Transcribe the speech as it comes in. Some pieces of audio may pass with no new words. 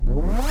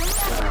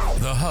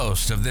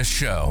host of this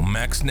show,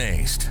 Max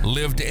Nast,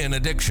 lived in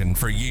addiction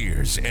for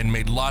years and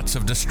made lots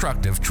of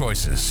destructive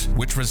choices,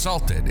 which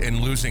resulted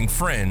in losing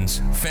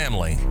friends,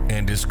 family,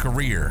 and his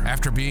career.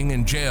 After being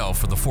in jail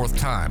for the fourth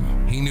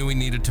time, he knew he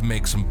needed to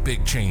make some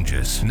big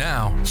changes.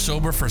 Now,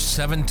 sober for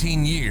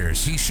 17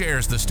 years, he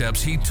shares the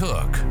steps he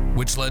took,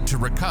 which led to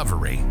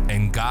recovery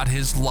and got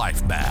his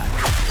life back.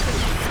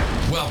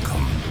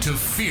 Welcome to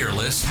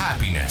Fearless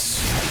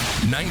Happiness.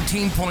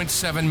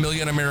 19.7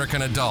 million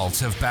American adults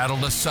have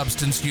battled a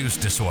substance use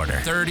disorder.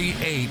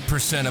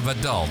 38% of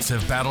adults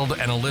have battled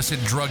an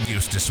illicit drug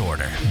use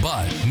disorder.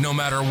 But no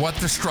matter what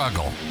the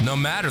struggle, no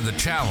matter the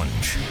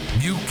challenge,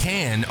 you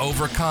can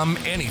overcome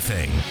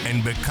anything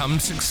and become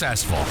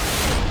successful.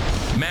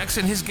 Max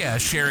and his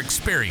guests share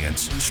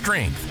experience,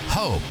 strength,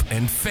 hope,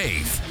 and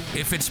faith.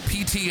 If it's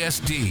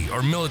PTSD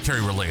or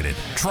military-related,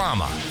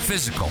 trauma,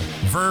 physical,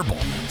 verbal,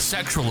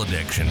 sexual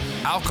addiction,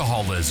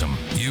 alcoholism,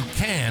 you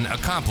can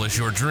accomplish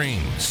your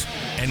dreams.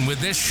 And with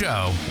this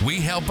show, we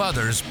help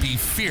others be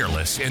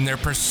fearless in their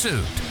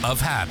pursuit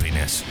of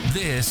happiness.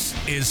 This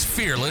is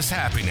Fearless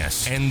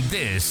Happiness, and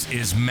this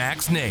is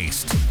Max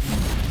Nast.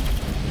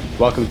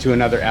 Welcome to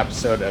another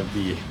episode of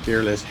the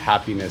Fearless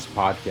Happiness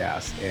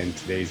Podcast, and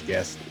today's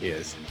guest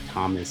is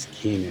Thomas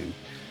Keenan.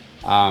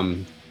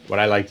 What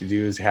I like to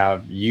do is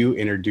have you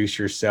introduce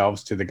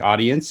yourselves to the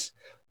audience,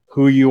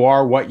 who you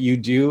are, what you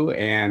do,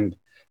 and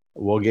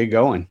we'll get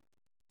going.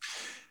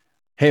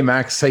 Hey,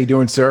 Max, how you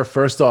doing, sir?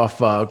 First off,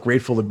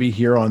 grateful to be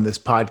here on this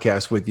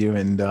podcast with you.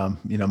 And,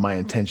 my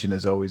intention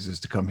as always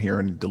is to come here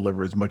and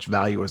deliver as much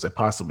value as I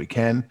possibly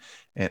can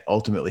and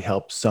ultimately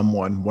help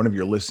one of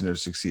your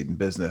listeners succeed in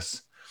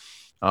business.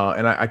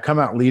 And I come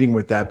out leading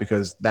with that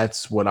because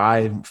that's what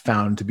I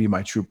found to be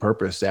my true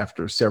purpose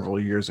after several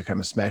years of kind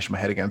of smashing my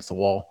head against the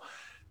wall,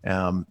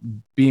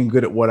 being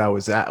good at what I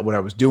was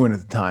doing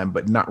at the time,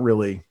 but not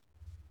really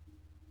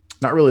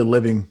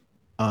living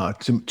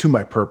to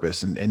my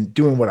purpose and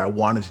doing what I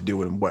wanted to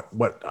do and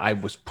what I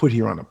was put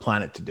here on the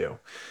planet to do.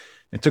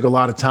 It took a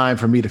lot of time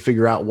for me to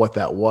figure out what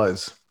that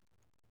was.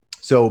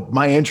 So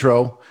my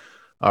intro,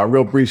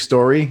 real brief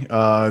story,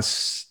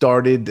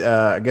 started,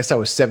 I guess I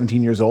was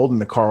 17 years old in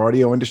the car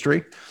audio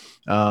industry.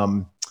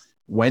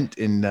 Went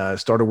and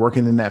started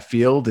working in that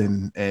field.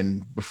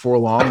 And before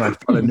long, I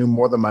thought I knew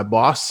more than my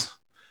boss.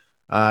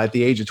 At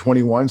the age of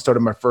 21,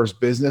 started my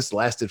first business,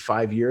 lasted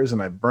 5 years,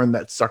 and I burned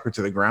that sucker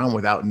to the ground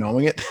without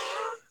knowing it.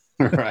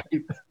 Right.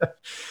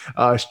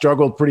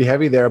 Struggled pretty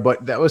heavy there,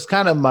 but that was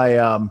kind of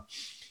my,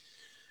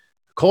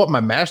 call it my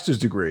master's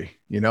degree.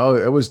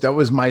 That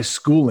was my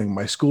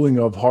schooling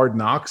of hard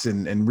knocks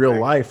and real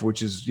life,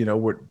 which is,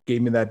 what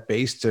gave me that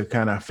base to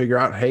kind of figure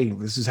out, hey,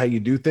 this is how you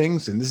do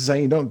things and this is how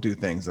you don't do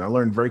things. And I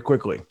learned very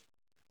quickly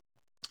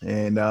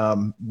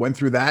and went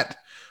through that,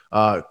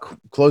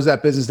 closed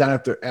that business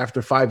down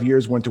after 5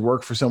 years, went to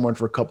work for someone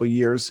for a couple of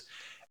years.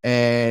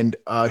 And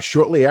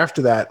shortly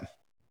after that,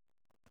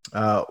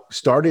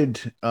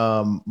 started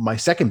my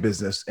second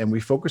business, and we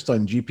focused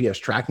on GPS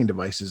tracking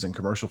devices and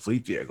commercial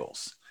fleet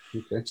vehicles.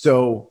 Okay.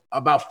 So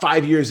about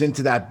 5 years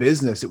into that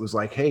business, it was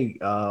like, hey,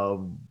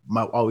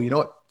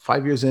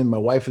 5 years in, my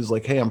wife is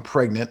like, hey, I'm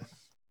pregnant,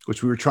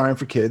 which we were trying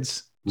for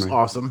kids. It was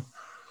awesome.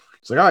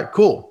 It's like, all right,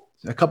 cool.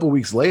 A couple of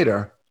weeks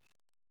later,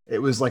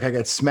 it was like I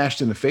got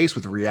smashed in the face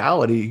with the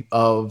reality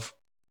of,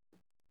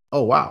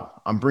 oh,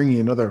 wow, I'm bringing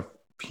another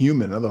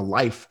human, another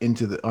life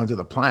onto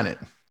the planet.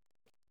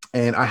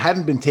 And I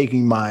hadn't been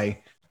taking my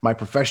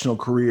professional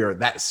career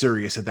that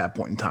serious at that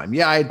point in time.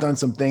 Yeah, I had done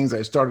some things.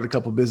 I started a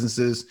couple of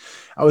businesses.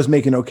 I was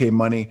making okay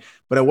money,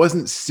 but I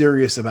wasn't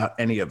serious about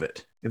any of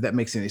it, if that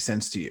makes any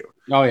sense to you.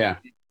 Oh, yeah.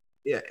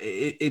 Yeah,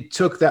 it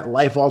took that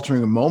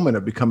life-altering moment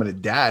of becoming a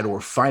dad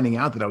or finding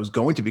out that I was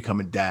going to become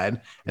a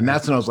dad. And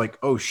that's when I was like,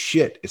 oh,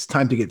 shit, it's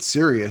time to get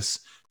serious,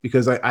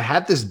 because I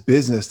had this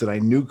business that I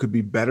knew could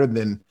be better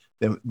than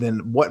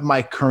what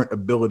my current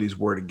abilities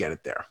were to get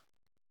it there.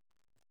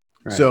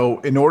 Right. So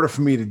in order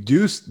for me to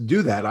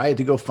do that, I had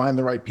to go find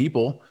the right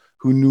people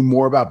who knew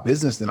more about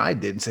business than I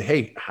did and say,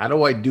 hey, how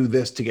do I do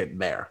this to get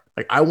there?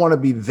 Like, I want to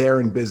be there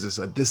in business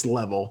at this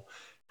level.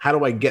 How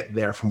do I get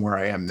there from where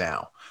I am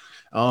now?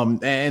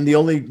 And the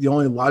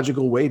only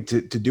logical way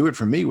to do it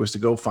for me was to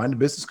go find a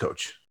business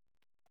coach.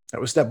 That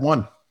was step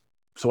one.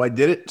 So I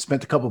did it,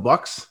 spent a couple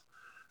bucks,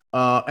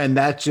 and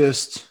that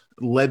just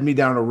led me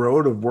down a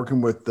road of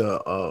working with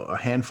a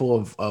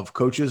handful of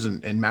coaches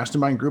and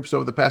mastermind groups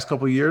over the past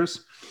couple of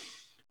years.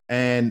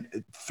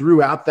 And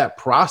throughout that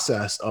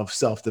process of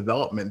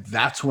self-development,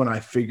 that's when I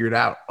figured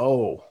out,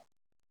 oh,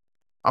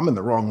 I'm in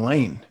the wrong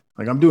lane.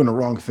 Like, I'm doing the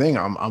wrong thing.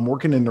 I'm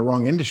working in the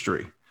wrong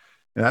industry.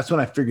 And that's when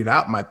I figured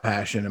out my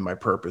passion and my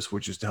purpose,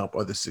 which is to help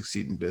others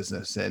succeed in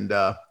business. And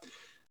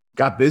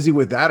got busy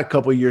with that a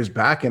couple of years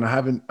back, and I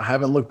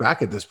haven't looked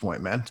back at this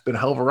point, man. It's been a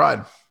hell of a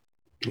ride.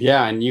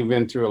 Yeah. And you've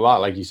been through a lot.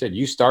 Like you said,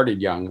 you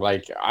started young.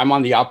 Like, I'm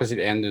on the opposite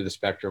end of the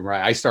spectrum,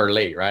 right? I started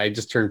late, right? I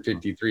just turned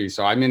 53.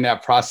 So I'm in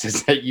that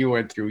process that you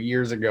went through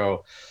years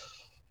ago.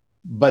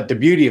 But the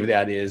beauty of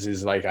that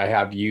is like, I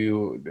have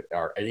you,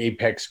 our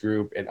Apex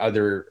group, and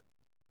other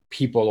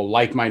people,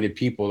 like-minded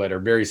people that are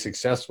very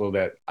successful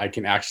that I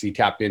can actually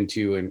tap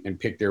into and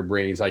pick their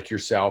brains, like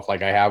yourself,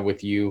 like I have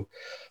with you.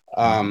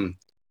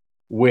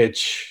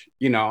 Which,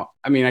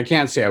 I mean, I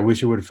can't say I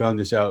wish I would have found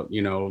this out,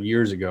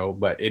 years ago,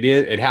 but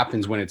it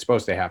happens when it's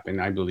supposed to happen,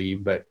 I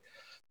believe. But,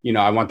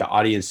 I want the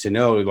audience to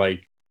know,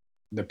 like,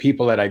 the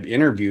people that I've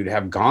interviewed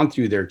have gone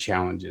through their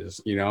challenges.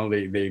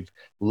 They've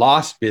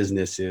lost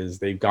businesses.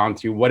 They've gone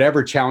through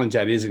whatever challenge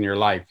that is in your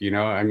life.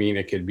 I mean,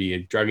 it could be a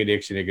drug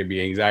addiction. It could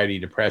be anxiety,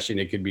 depression.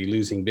 It could be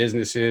losing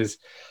businesses.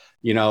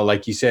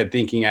 Like you said,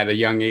 thinking at a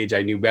young age,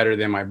 I knew better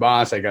than my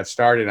boss. I got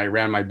started. I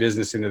ran my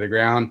business into the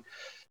ground.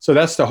 So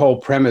that's the whole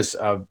premise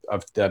of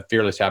the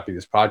Fearless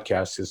Happiness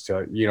podcast, is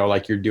to,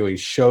 like you're doing,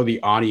 show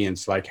the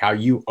audience like how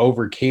you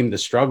overcame the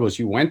struggles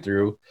you went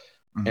through,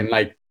 and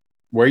like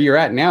where you're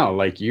at now.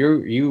 Like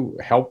you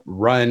help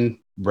run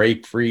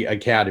Break Free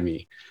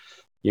Academy.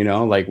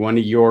 Like one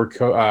of your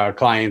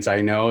clients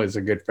I know is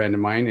a good friend of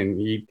mine, and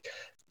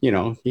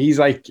he's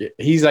like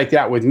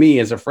that with me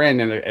as a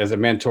friend and as a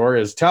mentor.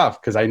 Is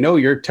tough because I know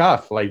you're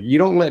tough. Like, you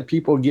don't let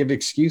people give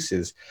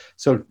excuses.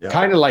 So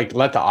kind of like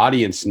let the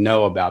audience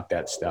know about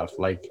that stuff,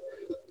 like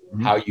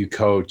how you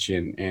coach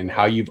and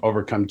how you've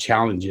overcome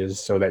challenges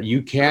so that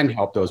you can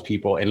help those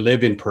people and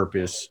live in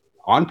purpose,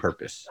 on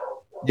purpose.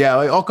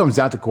 Yeah, it all comes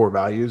down to core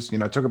values.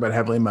 I talk about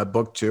heavily in my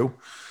book too,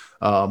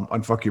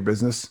 Unfuck Your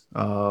Business.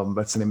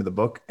 That's the name of the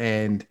book.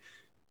 And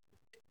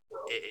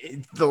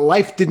the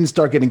life didn't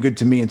start getting good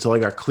to me until I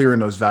got clear in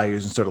those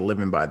values and started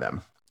living by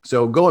them.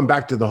 So going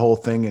back to the whole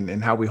thing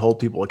and how we hold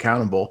people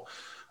accountable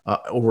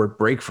over at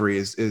Break Free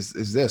is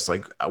this.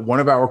 Like, one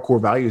of our core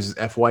values is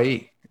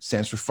FYE. It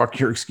stands for fuck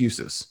your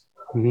excuses,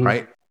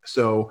 right?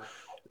 So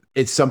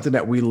it's something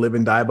that we live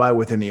and die by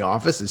within the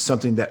office. It's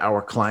something that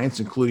our clients,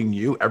 including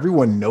you,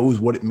 everyone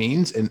knows what it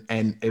means.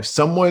 And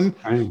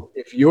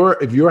if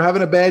you're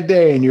having a bad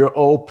day and you're,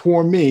 oh,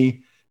 poor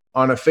me,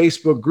 on a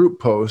Facebook group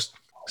post,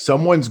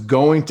 someone's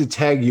going to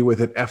tag you with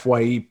an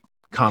FYE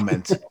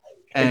comment,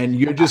 and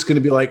you're just going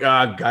to be like,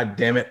 God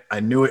damn it,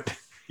 I knew it.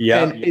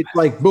 Yeah. And it's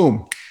like,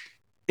 boom,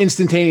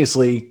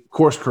 instantaneously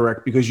course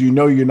correct, because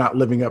you're not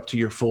living up to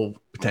your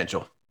full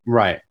potential.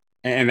 Right.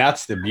 And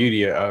that's the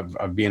beauty of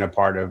being a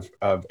part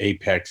of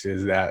Apex,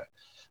 is that,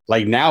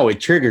 like, now it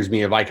triggers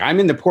me of, like, I'm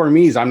in the poor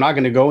me's. I'm not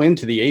going to go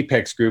into the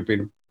Apex group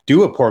and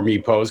do a poor me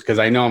post because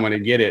I know I'm going to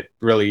get it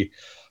really.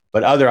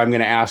 But I'm going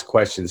to ask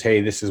questions.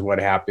 Hey, this is what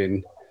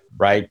happened,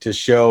 right? To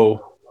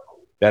show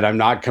that I'm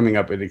not coming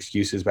up with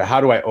excuses, but how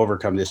do I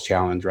overcome this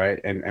challenge, right?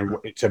 And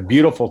it's a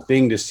beautiful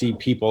thing to see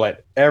people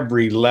at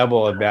every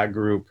level of that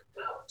group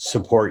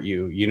support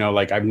you.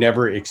 Like, I've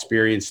never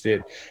experienced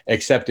it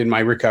except in my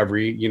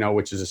recovery,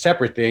 which is a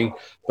separate thing,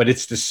 but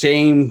it's the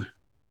same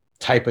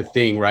type of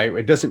thing, right?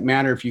 It doesn't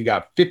matter if you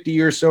got 50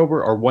 years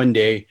sober or one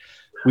day.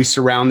 We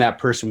surround that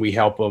person, we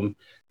help them.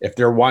 If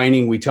they're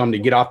whining, we tell them to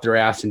get off their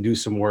ass and do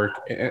some work.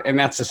 And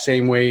that's the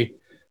same way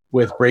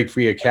with Break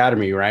Free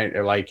Academy,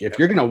 right? Like, if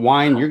you're going to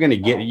whine,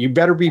 you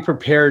better be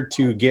prepared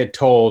to get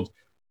told,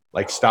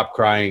 like, stop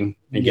crying.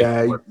 And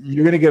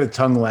you're going to get a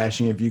tongue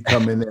lashing if you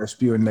come in there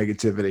spewing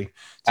negativity.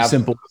 It's as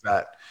simple as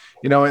that,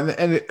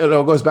 and it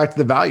all goes back to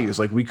the values.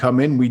 Like, we come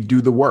in, we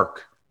do the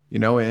work,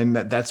 and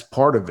that's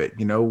part of it.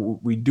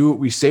 We do what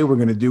we say we're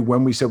going to do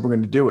when we said we're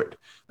going to do it.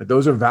 But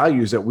those are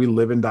values that we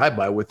live and die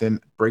by within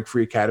Break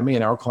Free Academy,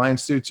 and our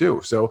clients do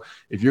too. So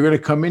if you're going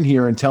to come in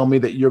here and tell me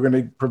that you're going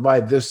to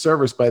provide this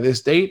service by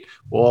this date,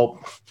 well,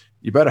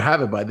 you better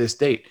have it by this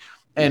date.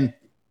 And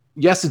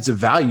yes, it's a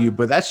value,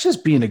 but that's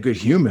just being a good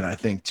human, I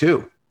think,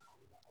 too.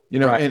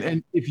 Right.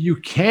 And if you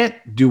can't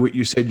do what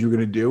you said you're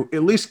going to do,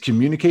 at least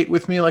communicate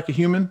with me like a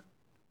human.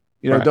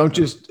 Right. Don't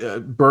just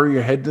bury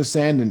your head in the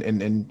sand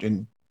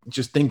and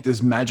just think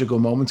this magical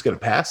moment's going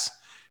to pass.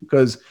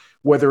 Because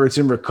whether it's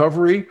in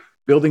recovery,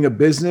 building a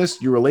business,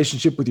 your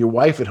relationship with your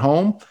wife at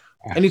home,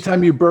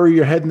 anytime you bury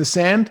your head in the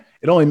sand,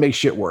 it only makes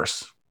shit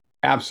worse.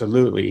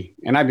 Absolutely.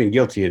 And I've been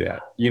guilty of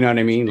that. You know what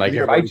I mean? Like,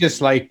 if I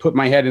just put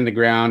my head in the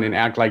ground and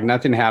act like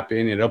nothing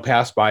happened, it'll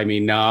pass by me.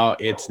 No,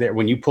 it's there.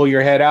 When you pull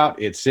your head out,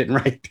 it's sitting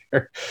right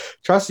there.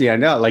 Trust me, I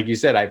know. Like you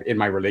said, in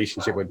my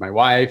relationship with my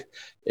wife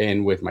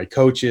and with my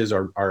coaches,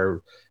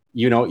 or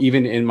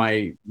even in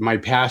my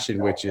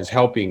passion, which is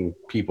helping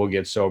people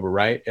get sober,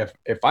 right?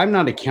 If I'm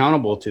not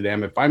accountable to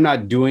them, if I'm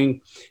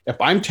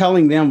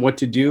telling them what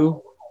to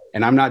do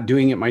and I'm not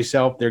doing it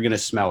myself, they're going to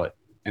smell it.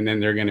 And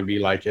then they're going to be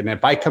like, and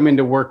if I come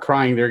into work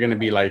crying, they're going to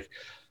be like,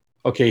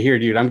 okay, here,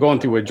 dude, I'm going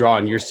through withdrawal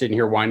and you're sitting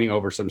here whining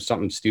over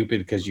something stupid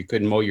because you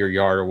couldn't mow your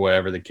yard or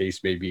whatever the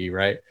case may be.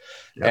 Right.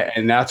 Yep.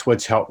 And that's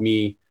what's helped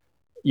me,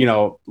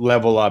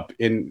 level up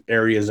in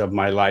areas of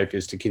my life,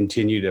 is to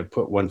continue to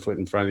put one foot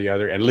in front of the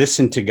other and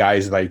listen to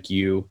guys like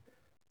you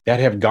that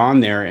have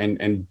gone there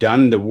and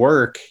done the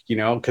work,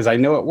 because I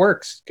know it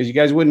works, because you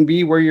guys wouldn't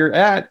be where you're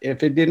at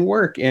if it didn't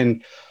work.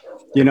 And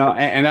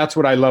and that's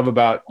what I love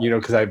about,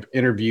 because I've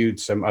interviewed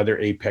some other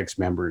Apex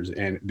members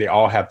and they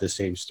all have the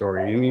same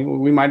story. I mean,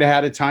 we might've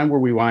had a time where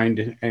we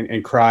whined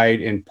and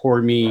cried and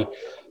poor me,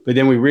 but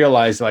then we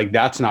realized, like,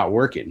 that's not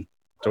working.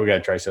 So we got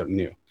to try something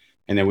new.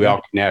 And then we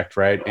all connect.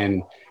 Right.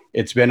 And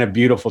it's been a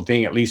beautiful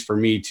thing, at least for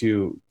me,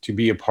 to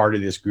be a part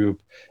of this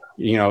group.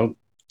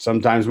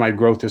 Sometimes my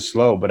growth is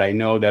slow, but I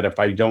know that if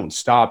I don't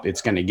stop,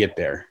 it's going to get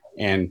there.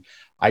 And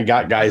I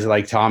got guys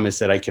like Thomas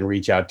that I can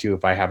reach out to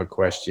if I have a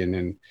question.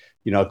 And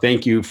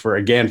thank you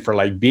for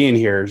like being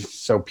here,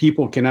 so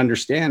people can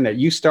understand that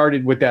you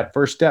started with that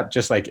first step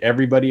just like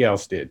everybody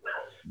else did.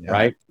 Yeah.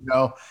 Right.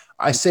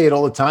 I say it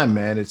all the time,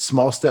 man. It's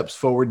small steps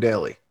forward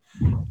daily.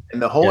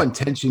 And the whole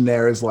intention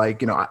there is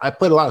like, I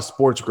played a lot of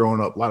sports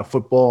growing up, a lot of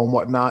football and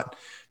whatnot.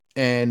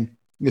 And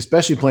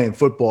especially playing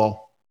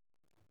football,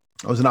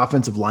 I was an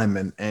offensive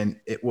lineman, and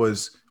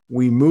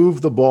we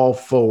move the ball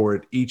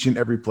forward each and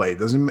every play.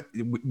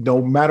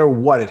 No matter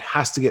what, it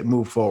has to get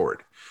moved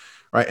forward.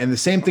 Right. And the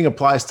same thing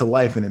applies to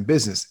life and in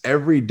business.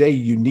 Every day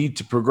you need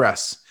to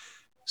progress.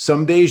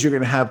 Some days you're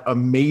going to have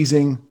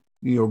amazing,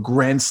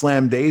 grand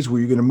slam days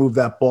where you're going to move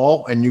that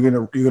ball and you're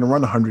going to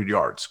run 100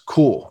 yards.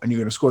 Cool. And you're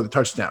going to score the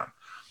touchdown.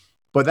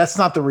 But that's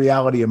not the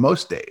reality of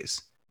most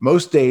days.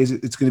 Most days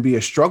it's going to be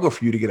a struggle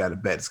for you to get out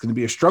of bed. It's going to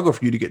be a struggle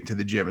for you to get into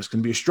the gym. It's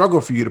going to be a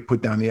struggle for you to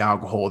put down the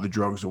alcohol or the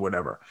drugs or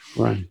whatever.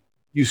 Right.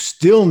 You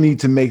still need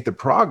to make the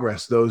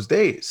progress those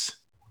days,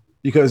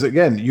 because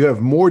again, you have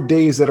more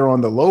days that are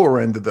on the lower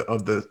end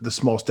of the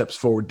small steps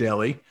forward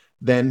daily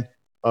than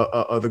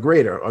the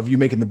greater of you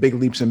making the big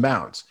leaps and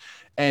bounds.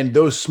 And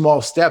those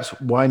small steps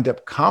wind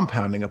up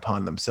compounding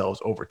upon themselves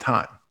over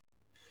time.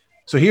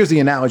 So here's the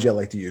analogy I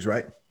like to use,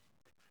 right?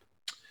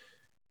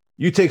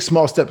 You take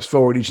small steps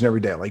forward each and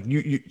every day. Like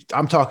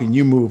I'm talking,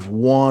 you move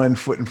 1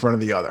 foot in front of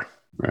the other.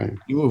 Right.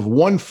 You move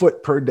 1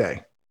 foot per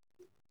day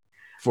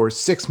for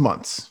 6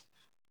 months.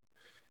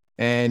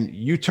 And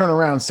you turn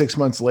around 6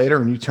 months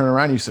later and you turn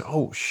around and you say,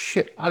 oh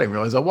shit, I didn't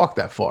realize I walked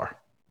that far.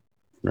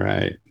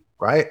 Right.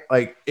 Right.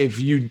 Like if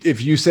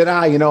you said,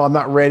 I'm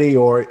not ready,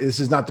 or this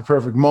is not the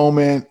perfect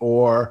moment,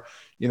 or,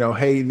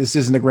 hey, this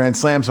isn't a grand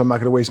slam, so I'm not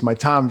going to waste my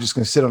time. I'm just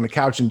going to sit on the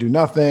couch and do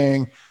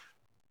nothing.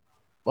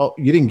 Well,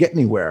 you didn't get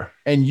anywhere,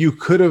 and you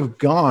could have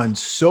gone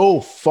so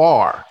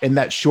far in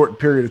that short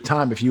period of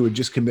time if you had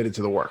just committed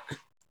to the work.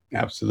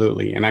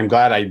 Absolutely. And I'm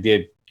glad I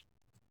did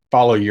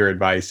follow your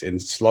advice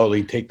and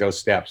slowly take those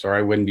steps, or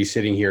I wouldn't be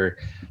sitting here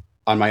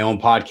on my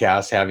own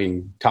podcast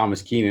having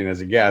Thomas Keenan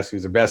as a guest,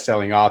 who's a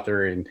best-selling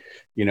author and,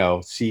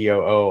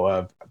 COO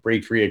of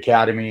Break Free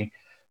Academy.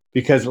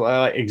 Because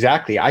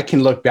exactly, I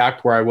can look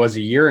back where I was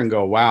a year and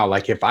go, wow,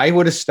 like if I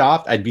would have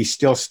stopped, I'd be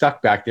still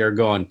stuck back there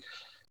going,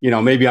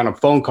 maybe on a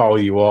phone call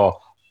with you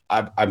all,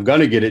 I'm going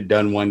to get it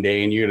done one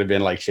day. And you would have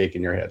been like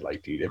shaking your head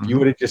like, dude, if you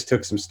would have just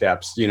took some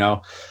steps,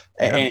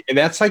 and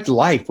that's like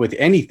life with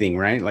anything,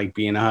 right? Like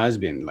being a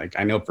husband. Like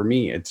I know for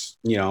me, it's,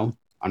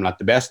 I'm not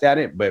the best at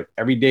it, but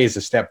every day is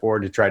a step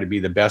forward to try to be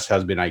the best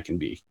husband I can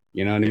be.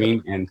 You know what I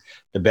mean? And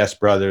the best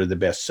brother, the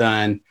best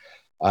son,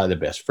 the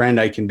best friend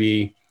I can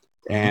be.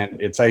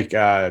 And it's like,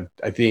 I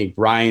think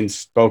Ryan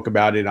spoke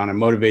about it on a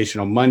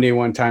Motivational Monday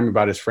one time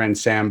about his friend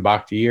Sam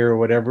Bakhtiar or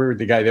whatever,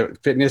 the guy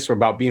that fitness,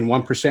 about being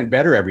 1%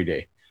 better every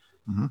day.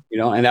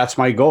 And that's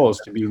my goal, is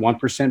to be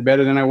 1%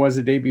 better than I was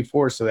the day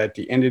before. So that at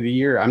the end of the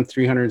year, I'm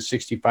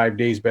 365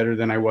 days better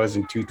than I was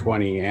in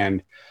 220.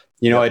 And,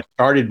 it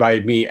started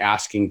by me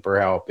asking for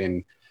help.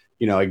 And,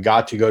 I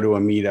got to go to a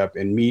meetup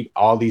and meet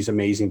all these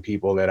amazing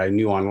people that I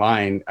knew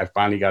online. I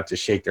finally got to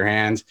shake their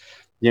hands,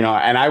 and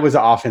I was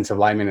an offensive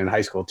lineman in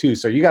high school too.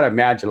 So you got to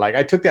imagine, like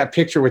I took that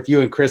picture with you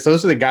and Chris.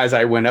 Those are the guys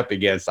I went up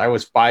against. I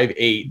was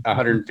 5'8",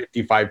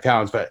 155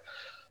 pounds, but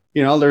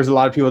there's a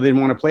lot of people that didn't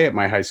want to play at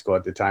my high school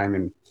at the time.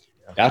 And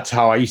that's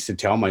how I used to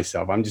tell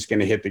myself, I'm just going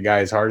to hit the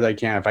guy as hard as I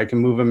can. If I can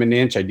move him an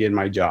inch, I did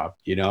my job,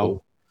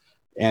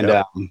 and,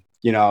 I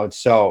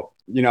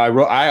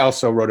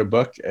also wrote a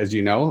book, as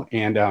you know,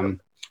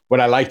 and, what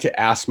I like to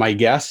ask my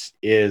guests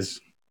is,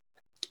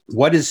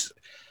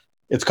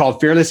 it's called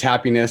Fearless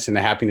Happiness, and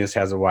the happiness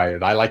has a why.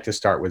 I like to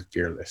start with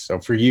fearless. So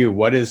for you,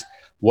 what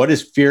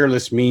does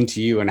fearless mean to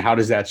you, and how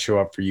does that show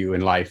up for you in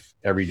life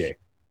every day?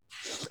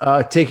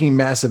 Taking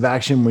massive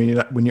action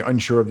when you're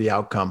unsure of the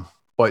outcome,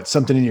 but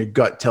something in your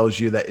gut tells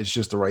you that it's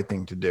just the right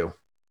thing to do.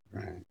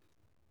 Right.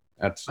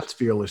 That's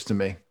fearless to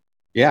me.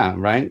 Yeah.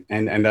 Right.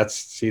 And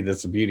that's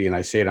the beauty. And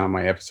I say it on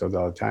my episodes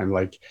all the time.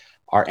 Like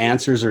our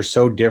answers are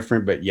so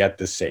different, but yet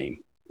the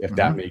same, if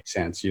that makes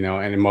sense,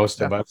 and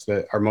most of us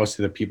most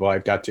of the people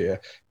I've got the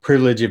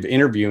privilege of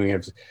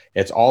interviewing,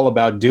 it's all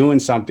about doing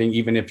something,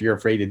 even if you're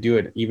afraid to do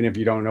it, even if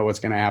you don't know what's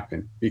going to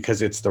happen,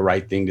 because it's the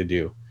right thing to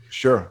do.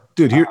 Sure.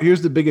 Dude,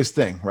 here's the biggest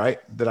thing, right,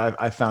 that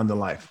I found in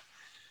life.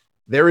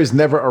 There is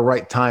never a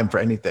right time for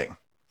anything.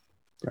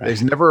 Right.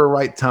 There's never a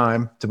right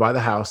time to buy the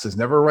house. There's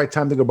never a right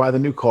time to go buy the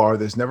new car.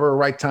 There's never a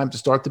right time to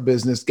start the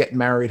business, get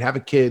married, have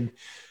a kid,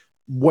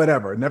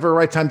 whatever. Never a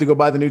right time to go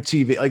buy the new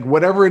TV. Like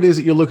whatever it is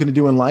that you're looking to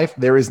do in life,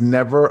 there is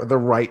never the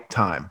right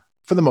time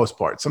for the most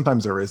part.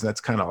 Sometimes there is, and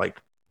that's kind of like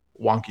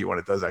wonky when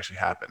it does actually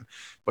happen.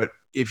 But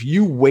if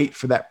you wait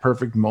for that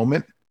perfect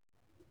moment,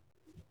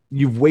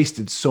 you've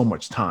wasted so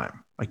much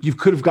time. Like you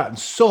could have gotten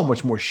so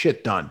much more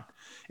shit done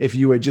if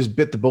you had just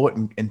bit the bullet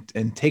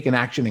and taken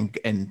action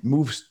and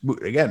move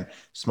again,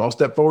 small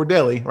step forward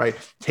daily, right?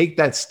 Take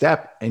that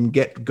step and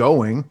get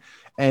going.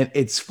 And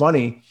it's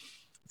funny.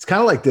 It's kind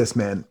of like this,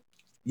 man.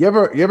 You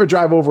ever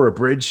drive over a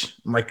bridge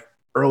like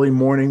early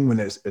morning when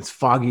it's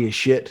foggy as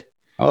shit?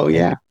 Oh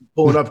yeah.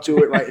 Pulling up to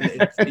it,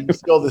 right? And you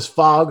feel this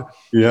fog.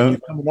 Yeah. You're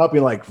coming up,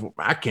 you're like,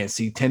 I can't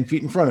see 10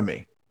 feet in front of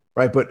me.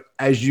 Right. But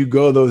as you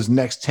go those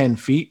next 10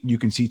 feet, you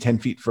can see 10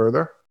 feet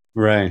further.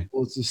 Right.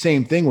 Well, it's the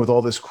same thing with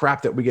all this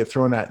crap that we get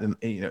thrown at, and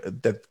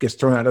that gets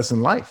thrown at us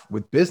in life,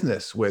 with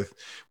business, with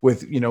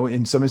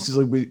in some instances,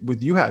 like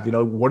with you have,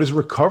 what does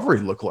recovery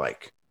look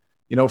like?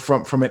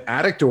 From an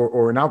addict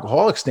or an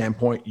alcoholic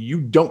standpoint,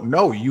 you don't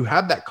know. You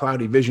have that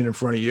cloudy vision in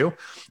front of you,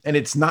 and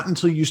it's not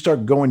until you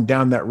start going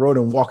down that road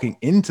and walking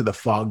into the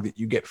fog that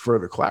you get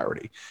further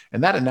clarity.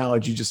 And that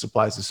analogy just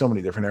applies to so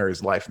many different areas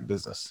of life and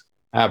business.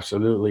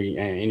 Absolutely.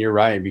 And you're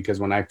right, because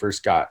when I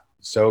first got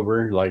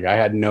sober, like I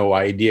had no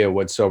idea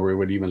what sober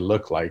would even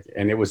look like.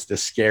 And it was the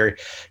scary,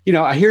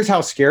 here's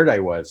how scared I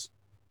was.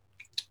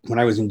 When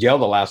I was in jail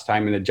the last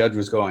time and the judge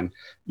was going,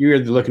 you're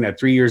either looking at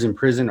 3 years in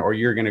prison or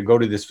you're going to go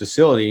to this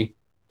facility,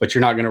 but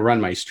you're not going to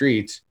run my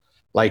streets.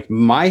 Like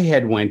my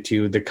head went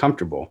to the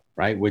comfortable,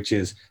 right? Which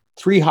is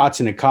 3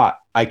 hots in a cot.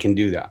 I can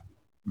do that.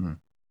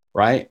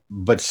 Right.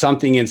 But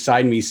something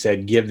inside me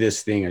said, give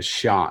this thing a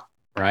shot.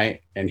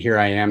 Right. And here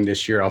I am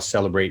this year. I'll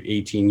celebrate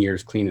 18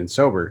 years clean and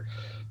sober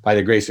by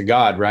the grace of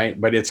God. Right.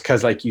 But it's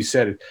because, like you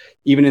said,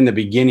 even in the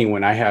beginning,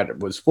 when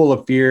was full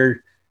of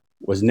fear,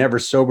 was never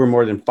sober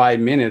more than 5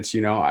 minutes,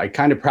 I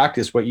kind of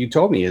practiced what you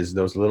told me, is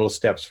those little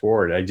steps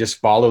forward. I just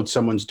followed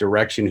someone's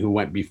direction who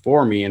went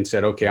before me and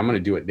said, okay, I'm going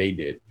to do what they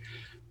did.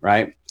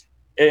 Right.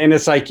 And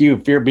it's like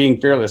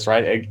being fearless.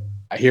 Right.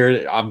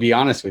 I'll be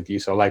honest with you.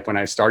 So like when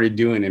I started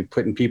doing and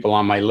putting people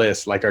on my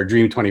list, like our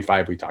Dream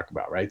 25 we talk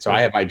about, right? So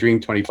I have my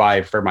Dream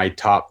 25 for my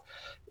top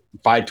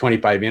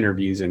 525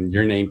 interviews, and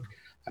your name,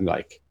 I'm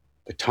like,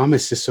 but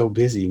Thomas is so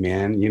busy,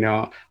 man.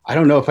 I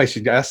don't know if I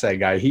should ask that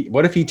guy.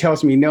 What if he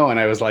tells me no? And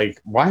I was like,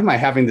 why am I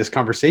having this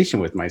conversation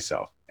with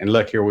myself? And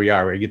look, here we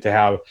are. We get to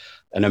have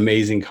an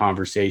amazing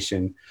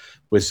conversation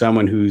with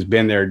someone who's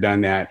been there,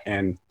 done that,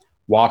 and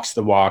walks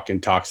the walk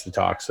and talks the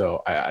talk.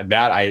 So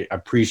I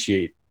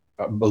appreciate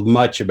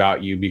much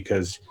about you,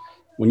 because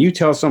when you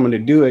tell someone to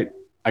do it,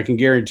 I can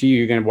guarantee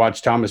you're going to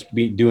watch Thomas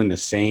be doing the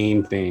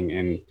same thing.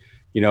 And,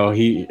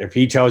 if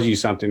he tells you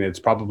something, it's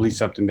probably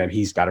something that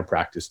he's got to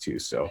practice too.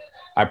 So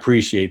I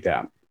appreciate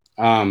that.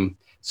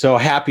 So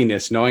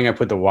happiness, knowing I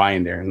put the Y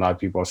in there, and a lot of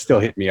people still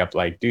hit me up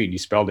like, dude, you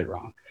spelled it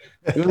wrong.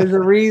 There's a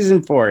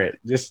reason for it.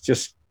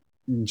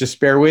 Just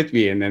bear with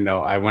me. And then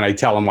when I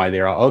tell them why,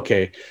 they're all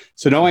okay.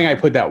 So knowing I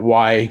put that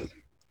Y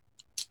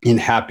in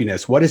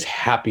happiness, what does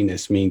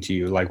happiness mean to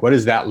you? Like, what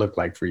does that look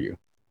like for you?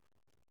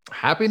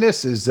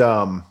 Happiness is,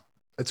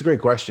 that's a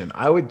great question.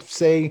 I would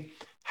say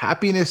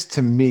happiness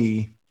to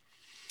me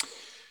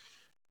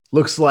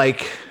looks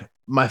like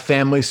my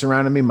family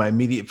surrounding me, my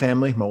immediate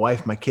family, my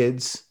wife, my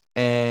kids,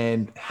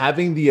 and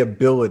having the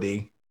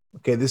ability.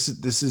 Okay.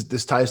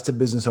 This ties to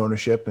business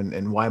ownership,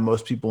 and why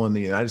most people in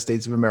the United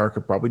States of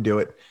America probably do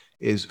it,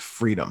 is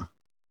freedom.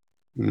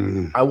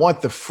 I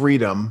want the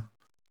freedom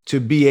to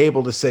be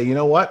able to say, you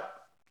know what?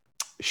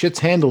 Shit's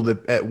handled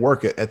at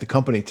work at the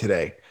company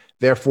today.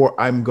 Therefore,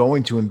 I'm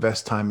going to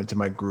invest time into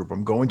my group.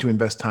 I'm going to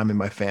invest time in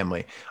my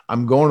family.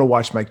 I'm going to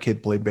watch my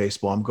kid play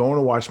baseball. I'm going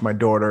to watch my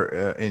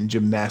daughter in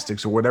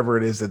gymnastics or whatever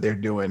it is that they're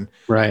doing.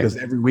 Right. Because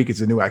every week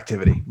it's a new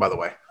activity, by the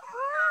way.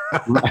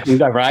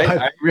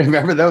 Right. I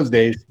remember those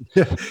days.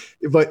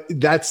 But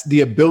that's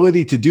the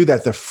ability to do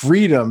that, the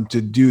freedom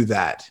to do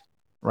that.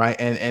 Right.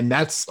 And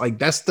I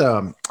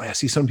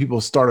see some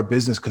people start a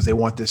business because they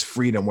want this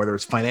freedom, whether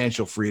it's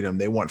financial freedom,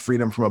 they want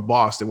freedom from a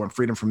boss, they want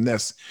freedom from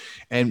this.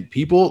 And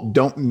people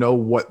don't know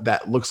what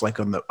that looks like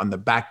on the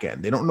back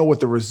end. They don't know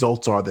what the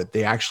results are that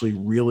they actually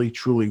really,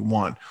 truly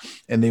want.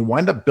 And they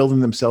wind up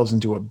building themselves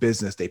into a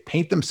business. They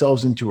paint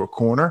themselves into a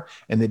corner,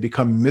 and they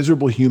become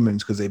miserable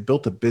humans because they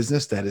built a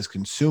business that has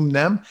consumed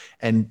them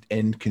and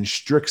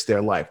constricts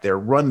their life. They're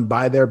run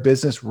by their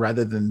business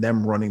rather than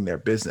them running their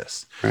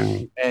business.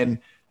 Right. And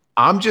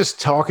I'm just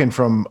talking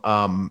from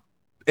an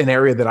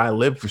area that I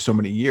lived for so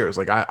many years.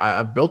 Like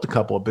I've built a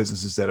couple of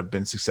businesses that have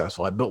been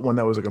successful. I built one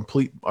that was a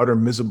complete, utter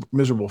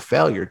miserable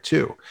failure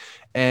too.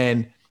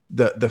 And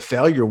the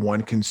failure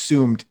one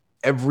consumed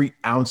every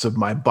ounce of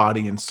my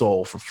body and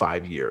soul for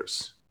 5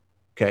 years.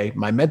 Okay.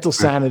 My mental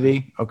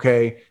sanity.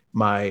 Okay.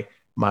 My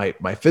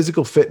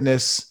physical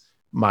fitness,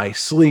 my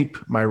sleep,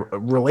 my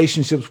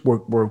relationships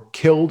were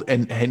killed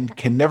and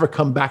can never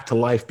come back to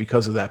life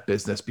because of that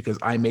business, because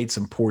I made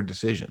some poor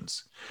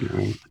decisions.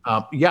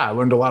 Mm-hmm. I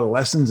learned a lot of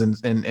lessons,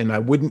 and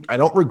I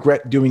don't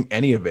regret doing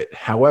any of it.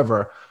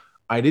 However,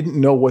 I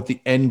didn't know what the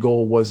end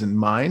goal was in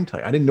mind.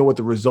 I didn't know what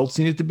the results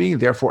needed to be.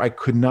 Therefore, I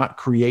could not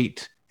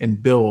create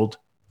and build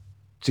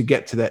to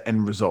get to that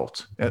end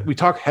result. We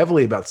talk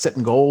heavily about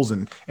setting goals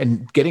and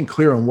getting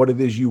clear on what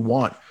it is you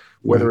want,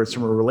 whether it's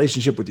from a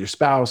relationship with your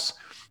spouse,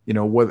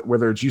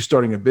 whether it's you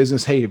starting a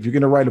business. Hey, if you're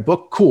going to write a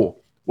book,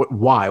 cool.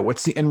 Why?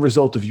 What's the end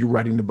result of you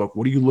writing the book?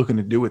 What are you looking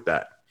to do with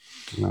that?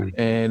 Right.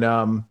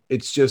 And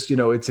it's just,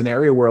 it's an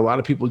area where a lot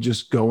of people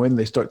just go in,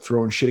 they start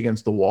throwing shit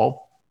against the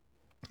wall.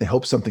 They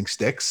hope something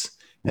sticks.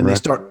 And they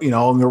start, I'm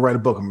going to write a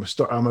book. I'm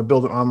going to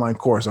build an online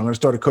course. I'm going to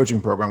start a coaching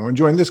program. I'm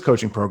joining this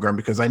coaching program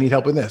because I need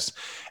help in this.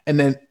 And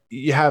then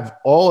you have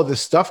all of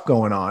this stuff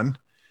going on.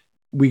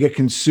 We get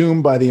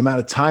consumed by the amount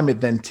of time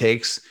it then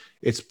takes.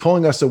 It's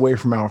pulling us away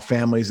from our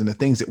families and the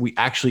things that we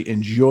actually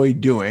enjoy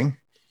doing.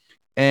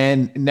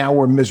 And now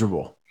we're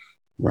miserable.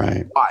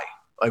 Right. Why?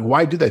 Like,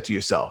 why do that to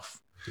yourself?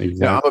 Exactly.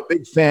 Now, I'm a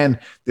big fan.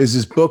 There's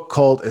this book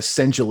called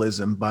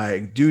Essentialism by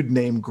a dude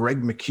named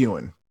Greg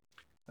McKeown.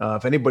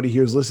 If anybody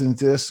here is listening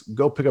to this,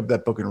 go pick up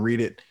that book and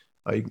read it.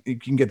 You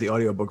can get the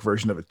audiobook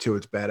version of it too.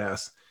 It's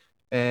badass.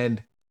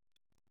 And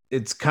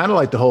it's kind of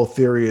like the whole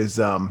theory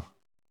is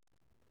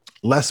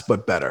less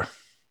but better.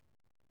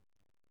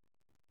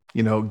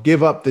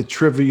 Give up the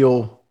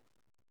trivial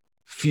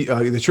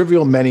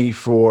many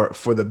for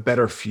the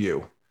better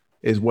few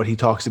is what he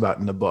talks about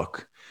in the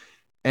book.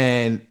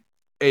 And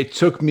it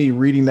took me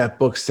reading that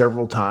book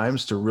several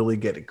times to really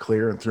get it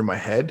clear and through my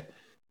head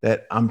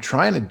that I'm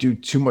trying to do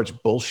too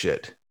much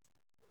bullshit.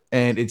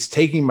 And it's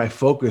taking my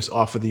focus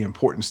off of the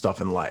important stuff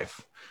in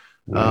life.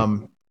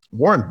 Right.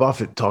 Warren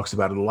Buffett talks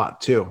about it a lot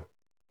too.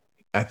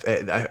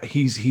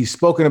 He's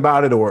spoken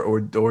about it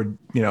or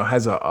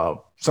has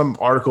some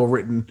article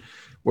written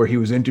where he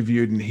was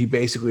interviewed, and he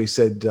basically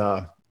said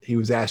he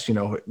was asked,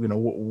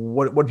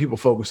 what do people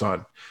focus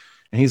on?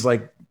 And he's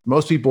like,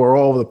 most people are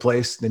all over the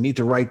place. They need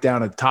to write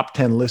down a top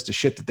 10 list of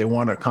shit that they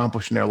want to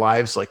accomplish in their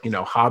lives, like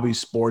hobbies,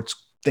 sports,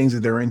 things that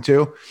they're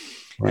into.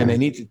 Right. And they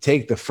need to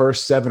take the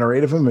first 7 or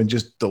 8 of them and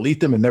just delete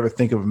them and never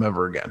think of them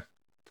ever again,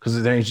 because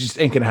it just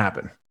ain't gonna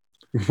happen.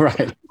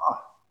 Right.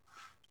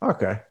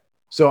 Okay.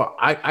 So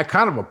I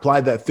kind of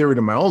applied that theory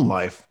to my own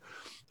life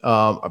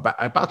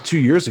about 2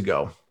 years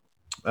ago.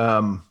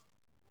 I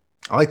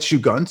like to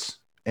shoot guns,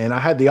 and I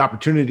had the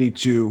opportunity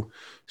to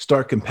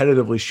start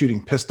competitively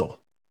shooting pistol.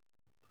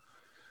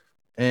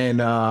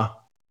 And I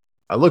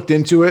looked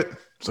into it.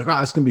 It's like,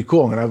 that's going to be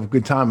cool. I'm going to have a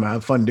good time. I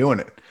have fun doing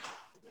it.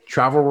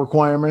 Travel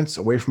requirements,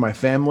 away from my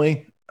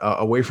family,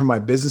 away from my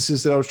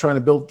businesses that I was trying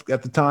to build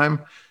at the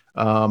time,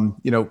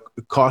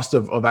 cost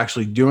of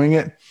actually doing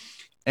it.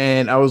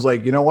 And I was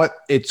like, you know what?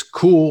 It's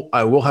cool.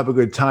 I will have a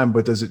good time,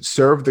 but does it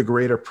serve the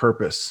greater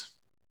purpose?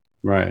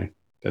 Right.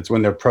 That's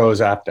when the pros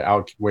have to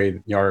outweigh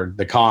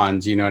the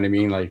cons. You know what I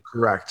mean? Like,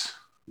 correct.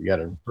 You got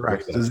to.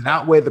 Correct. Does it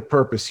outweigh the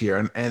purpose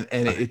here? And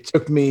it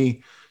took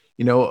me,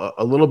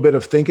 a little bit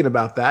of thinking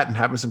about that and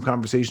having some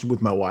conversation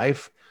with my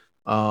wife.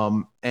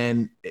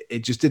 And it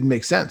just didn't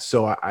make sense.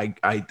 So I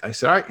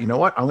said, all right, you know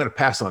what? I'm going to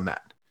pass on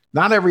that.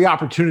 Not every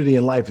opportunity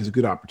in life is a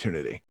good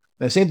opportunity.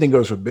 And the same thing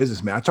goes for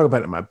business, man. I talk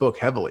about it in my book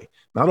heavily.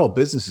 Not all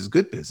business is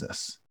good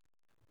business.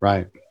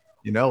 Right.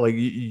 Like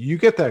you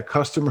get that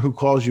customer who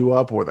calls you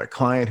up or that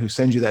client who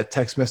sends you that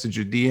text message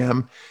or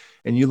DM,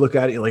 and you look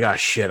at it, you're like,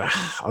 shit,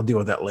 I'll deal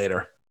with that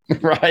later.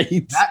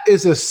 Right. That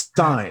is a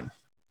sign.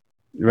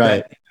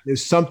 Right.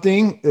 There's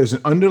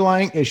an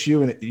underlying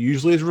issue, and it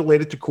usually is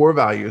related to core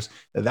values,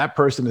 that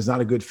person is not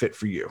a good fit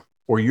for you,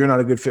 or you're not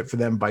a good fit for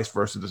them, vice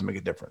versa. It doesn't make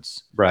a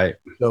difference. Right.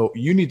 So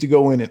you need to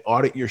go in and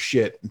audit your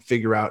shit and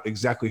figure out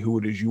exactly who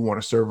it is you want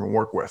to serve and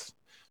work with,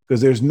 because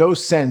there's no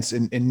sense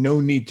and no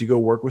need to go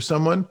work with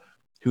someone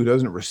who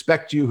doesn't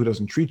respect you, who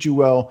doesn't treat you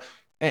well.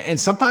 And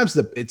sometimes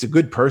it's a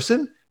good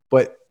person,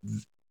 but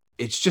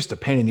it's just a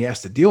pain in the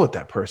ass to deal with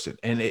that person.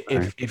 And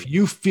if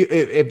you feel,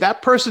 if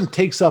that person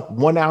takes up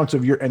 1 ounce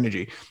of your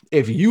energy,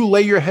 if you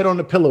lay your head on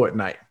the pillow at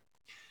night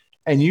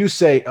and you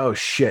say, oh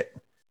shit,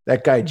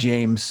 that guy,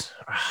 James,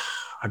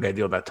 I got to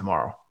deal with that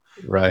tomorrow.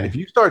 Right. If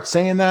you start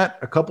saying that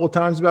a couple of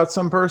times about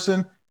some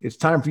person, it's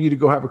time for you to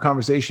go have a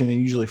conversation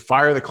and usually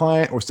fire the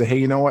client or say, hey,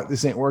 you know what?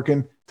 This ain't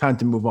working. Time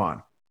to move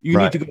on. You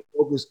need to go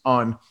focus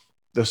on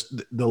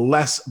the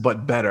less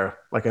but better,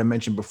 like I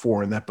mentioned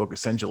before in that book,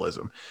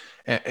 Essentialism.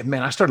 And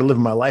man, I started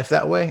living my life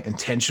that way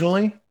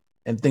intentionally,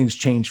 and things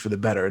changed for the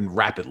better and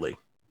rapidly.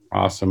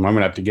 Awesome. I'm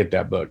going to have to get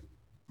that book.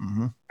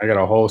 Mm-hmm. I got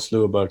a whole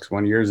slew of books.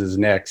 One of yours is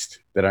next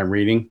that I'm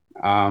reading.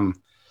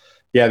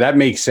 Yeah, that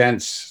makes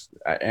sense.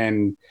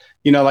 And,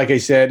 like I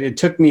said, it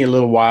took me a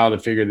little while to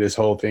figure this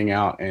whole thing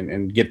out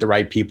and get the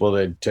right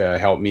people to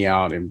help me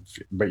out.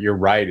 But you're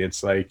right.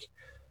 It's like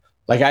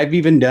I've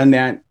even done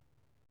that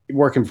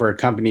working for a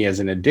company as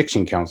an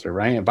addiction counselor,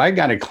 right? If I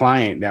got a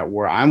client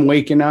where I'm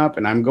waking up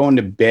and I'm going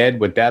to bed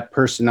with that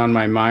person on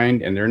my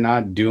mind and they're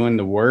not doing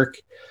the work,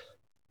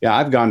 yeah,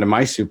 I've gone to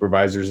my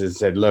supervisors and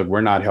said, look,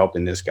 we're not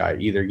helping this guy.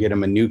 Either get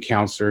him a new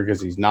counselor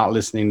because he's not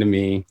listening to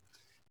me.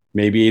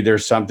 Maybe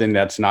there's something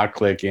that's not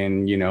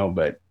clicking,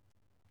 but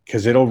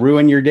because it'll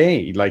ruin your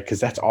day,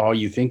 because that's all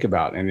you think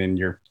about. And then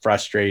you're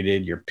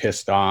frustrated, you're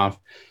pissed off,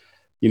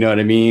 you know what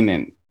I mean?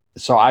 And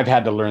so I've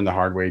had to learn the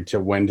hard way to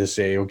when to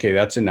say, okay,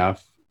 that's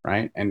enough.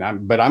 Right. And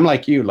I'm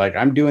like you,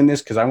 I'm doing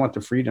this because I want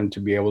the freedom to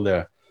be able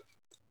to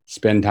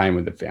spend time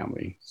with the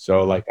family.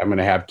 So I'm going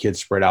to have kids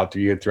spread out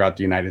throughout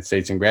the United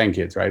States and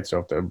grandkids. Right.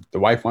 So if the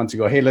wife wants to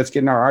go, hey, let's get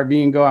in our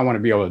RV and go, I want to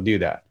be able to do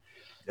that.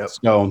 Yep.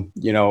 So,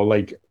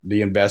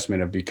 the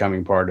investment of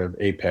becoming part of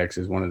Apex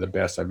is one of the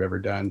best I've ever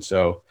done.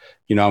 So,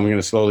 I'm going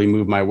to slowly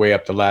move my way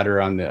up the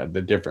ladder on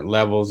the different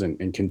levels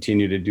and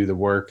continue to do the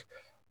work.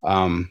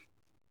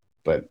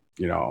 But,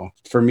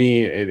 for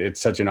me,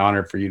 it's such an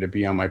honor for you to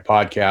be on my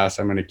podcast.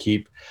 I'm going to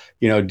keep,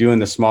 doing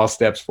the small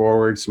steps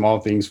forward, small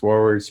things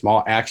forward,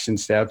 small action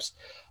steps.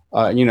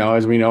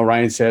 As we know,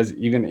 Ryan says,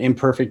 even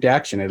imperfect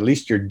action, at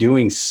least you're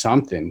doing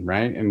something,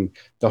 right? And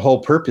the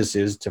whole purpose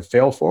is to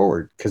fail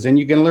forward, because then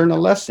you can learn a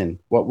lesson,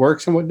 what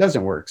works and what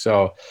doesn't work.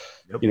 So,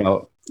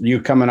 yep.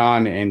 You coming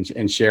on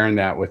and sharing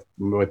that with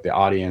the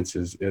audience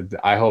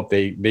I hope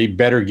they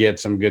better get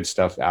some good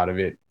stuff out of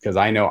it, because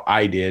I know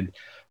I did.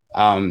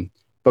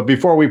 But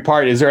before we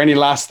part, is there any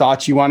last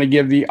thoughts you want to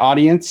give the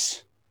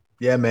audience?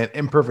 Yeah, man.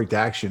 Imperfect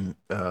action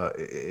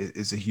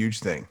is a huge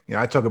thing.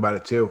 I talk about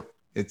it too.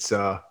 It's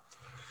done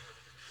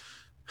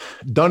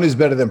is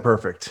better than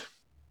perfect.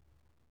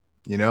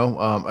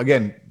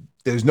 Again,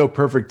 there's no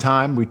perfect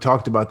time. We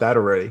talked about that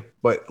already,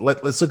 but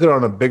let's look at it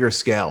on a bigger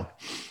scale.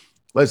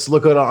 Let's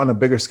look at it on a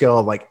bigger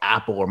scale, like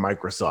Apple or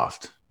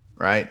Microsoft,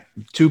 right?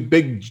 Two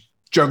big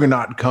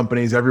juggernaut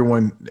companies.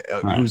 Everyone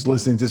who's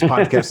listening to this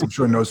podcast, I'm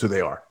sure knows who they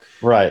are.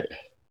 Right.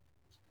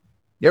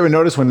 You ever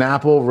notice when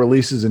Apple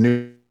releases a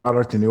new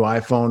product, a new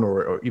iPhone,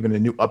 or even a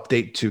new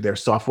update to their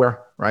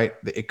software, right?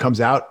 It comes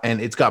out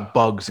and it's got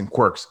bugs and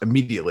quirks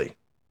immediately.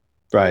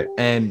 Right.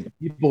 And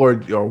people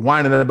are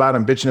whining about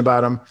them, bitching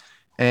about them.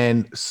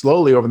 And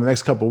slowly over the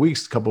next couple of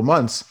weeks, couple of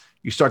months,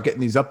 you start getting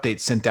these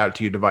updates sent out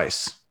to your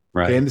device.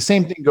 Right. Okay? And the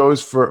same thing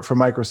goes for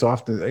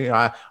Microsoft.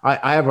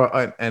 I have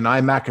an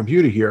iMac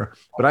computer here,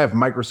 but I have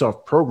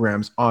Microsoft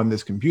programs on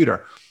this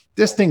computer.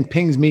 This thing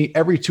pings me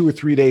every 2 or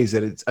 3 days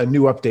that a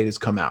new update has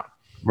come out.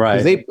 Right.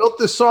 Because they built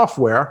the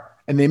software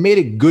and they made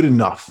it good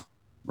enough.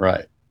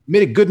 Right.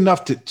 Made it good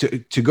enough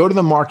to go to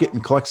the market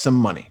and collect some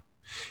money.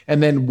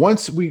 And then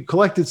once we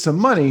collected some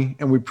money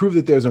and we prove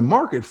that there's a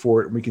market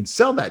for it and we can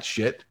sell that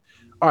shit,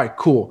 all right,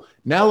 cool.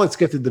 Now let's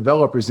get the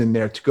developers in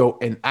there to go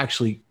and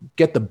actually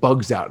get the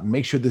bugs out and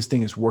make sure this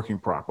thing is working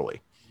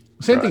properly.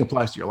 Same thing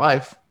applies to your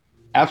life.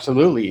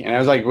 Absolutely. And I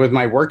was like, with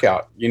my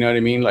workout, you know what I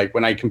mean? Like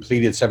when I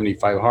completed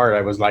 75 hard,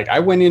 I was like, I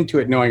went into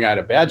it knowing I had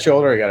a bad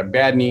shoulder, I got a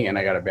bad knee, and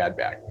I got a bad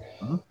back.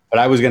 Mm-hmm. But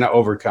I was going to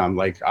overcome.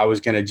 Like I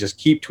was going to just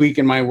keep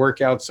tweaking my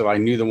workouts. So I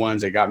knew the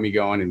ones that got me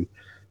going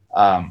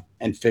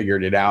and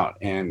figured it out.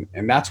 And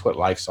that's what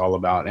life's all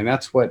about. And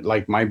that's what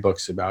like my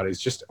book's about, is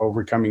just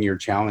overcoming your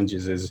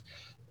challenges. Is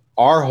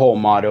our whole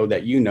motto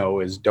that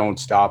is don't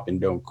stop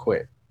and don't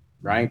quit,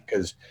 right?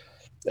 Because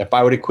if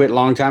I would have quit a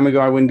long time ago,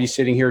 I wouldn't be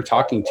sitting here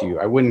talking to you.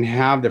 I wouldn't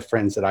have the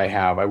friends that I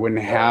have. I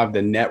wouldn't have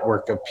the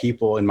network of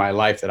people in my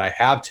life that I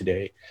have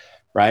today,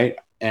 right?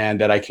 And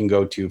that I can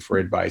go to for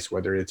advice,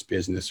 whether it's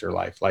business or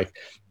life. Like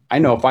I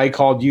know if I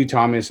called you,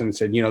 Thomas, and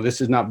said,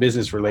 this is not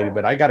business related,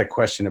 but I got a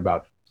question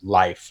about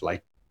life.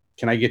 Like,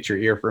 can I get your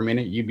ear for a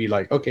minute? You'd be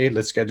like, okay,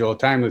 let's schedule a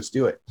time. Let's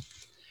do it.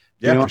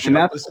 Yeah, for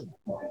sure.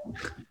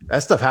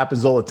 That stuff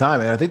happens all the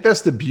time. And I think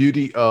that's the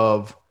beauty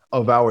of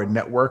our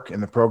network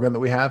and the program that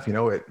we have.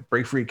 At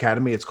Break Free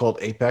Academy, it's called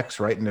Apex,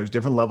 right? And there's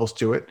different levels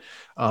to it.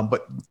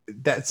 But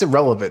that's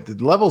irrelevant. The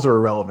levels are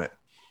irrelevant.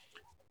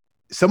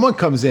 Someone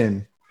comes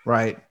in,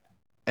 right?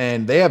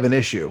 And they have an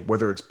issue,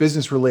 whether it's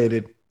business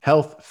related,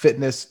 health,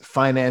 fitness,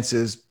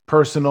 finances,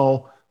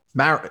 personal,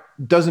 marriage,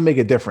 doesn't make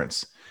a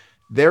difference.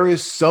 There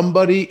is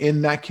somebody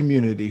in that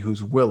community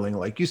who's willing,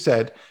 like you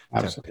said,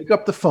 to pick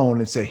up the phone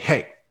and say,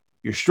 hey,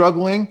 you're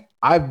struggling.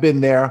 I've been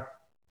there.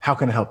 How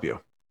can I help you?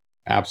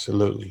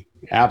 Absolutely.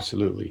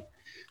 Absolutely.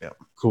 Yeah.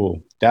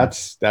 Cool.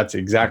 That's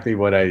exactly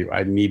what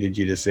I needed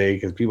you to say,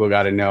 because people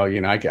got to know,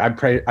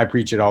 I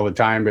preach it all the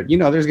time, but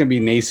there's going to be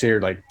naysayer,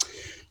 like,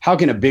 how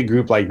can a big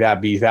group like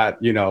that be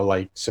that,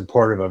 like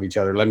supportive of each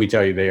other? Let me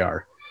tell you, they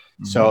are.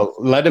 Mm-hmm. So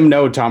let them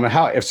know, Tom,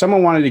 if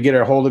someone wanted to get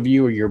a hold of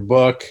you or your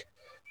book,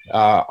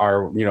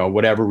 or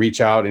whatever,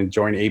 reach out and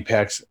join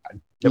Apex.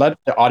 Let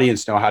the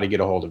audience know how to get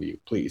a hold of you,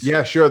 please.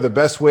 Yeah, sure. The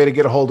best way to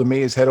get a hold of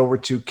me is head over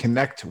to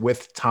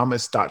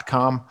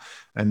connectwiththomas.com,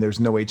 and there's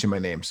no H in my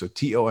name, so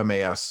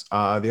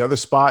TOMAS. The other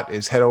spot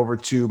is head over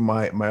to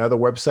my other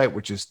website,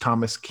 which is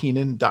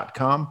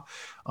thomaskeenan.com.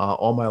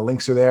 All my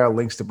links are there,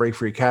 links to Break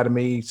Free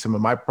Academy, some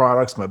of my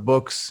products, my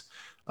books,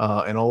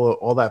 and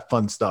all that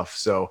fun stuff.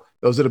 So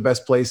those are the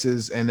best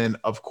places. And then,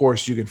 of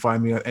course, you can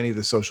find me on any of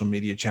the social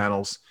media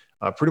channels.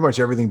 Pretty much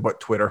everything but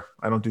Twitter.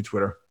 I don't do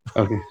Twitter.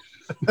 Okay.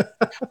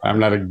 I'm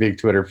not a big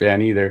Twitter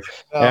fan either.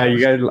 Yeah, you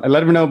guys let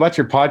them know about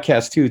your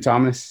podcast too,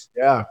 Thomas.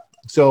 Yeah.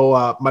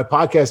 So my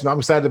podcast, I'm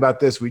excited about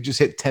this. We just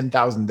hit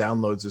 10,000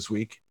 downloads this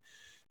week,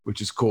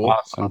 which is cool.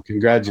 Awesome.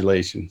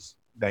 Congratulations.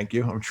 Thank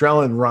you. I'm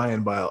trailing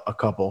Ryan by a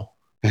couple.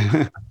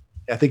 I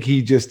think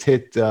he just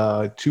hit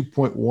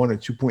 2.1 or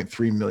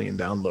 2.3 million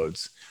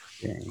downloads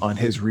on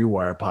his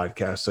Rewire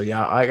podcast. So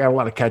yeah, I got a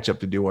lot of catch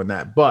up to do on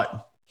that,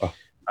 but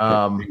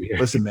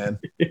listen, man,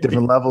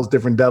 different levels,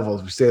 different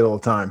devils. We say it all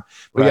the time.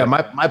 But yeah,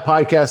 my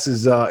podcast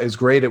is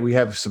great. We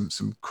have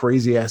some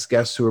crazy ass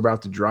guests who are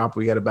about to drop.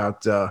 We got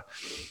about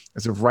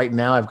as of right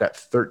now, I've got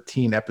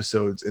 13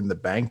 episodes in the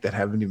bank that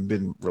haven't even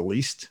been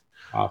released.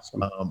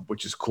 Awesome.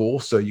 Which is cool.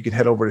 So you can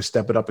head over to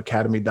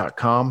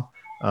stepitupacademy.com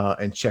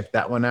and check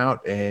that one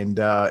out. And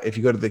if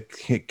you go to the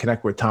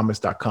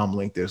connectwiththomas.com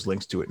link, there's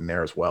links to it in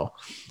there as well.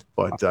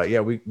 But yeah,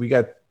 we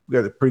got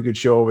got a pretty good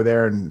show over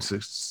there, and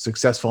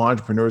successful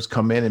entrepreneurs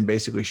come in and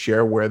basically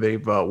share where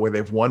they've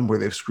won, where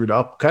they've screwed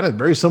up. Kind of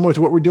very similar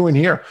to what we're doing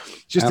here.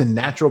 Just a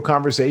natural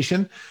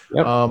conversation.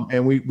 Yep.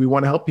 And we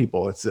want to help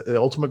people. It's the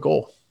ultimate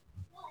goal.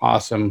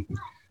 Awesome.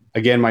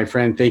 Again, my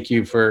friend, thank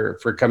you for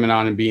coming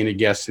on and being a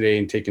guest today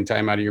and taking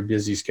time out of your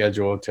busy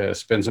schedule to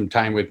spend some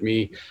time with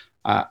me.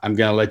 I'm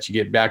going to let you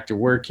get back to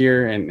work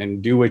here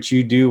and do what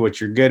you do, what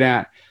you're good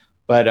at.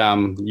 But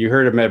you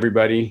heard him,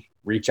 everybody.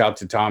 Reach out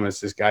to Thomas.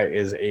 This guy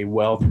is a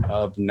wealth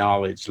of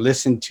knowledge.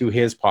 Listen to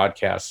his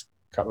podcast,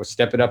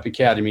 Step It Up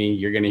Academy.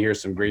 You're going to hear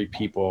some great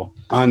people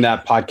on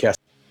that podcast.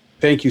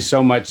 Thank you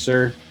so much,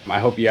 sir. I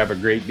hope you have a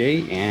great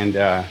day. And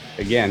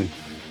again,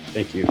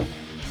 thank you.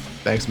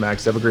 Thanks,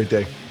 Max. Have a great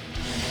day.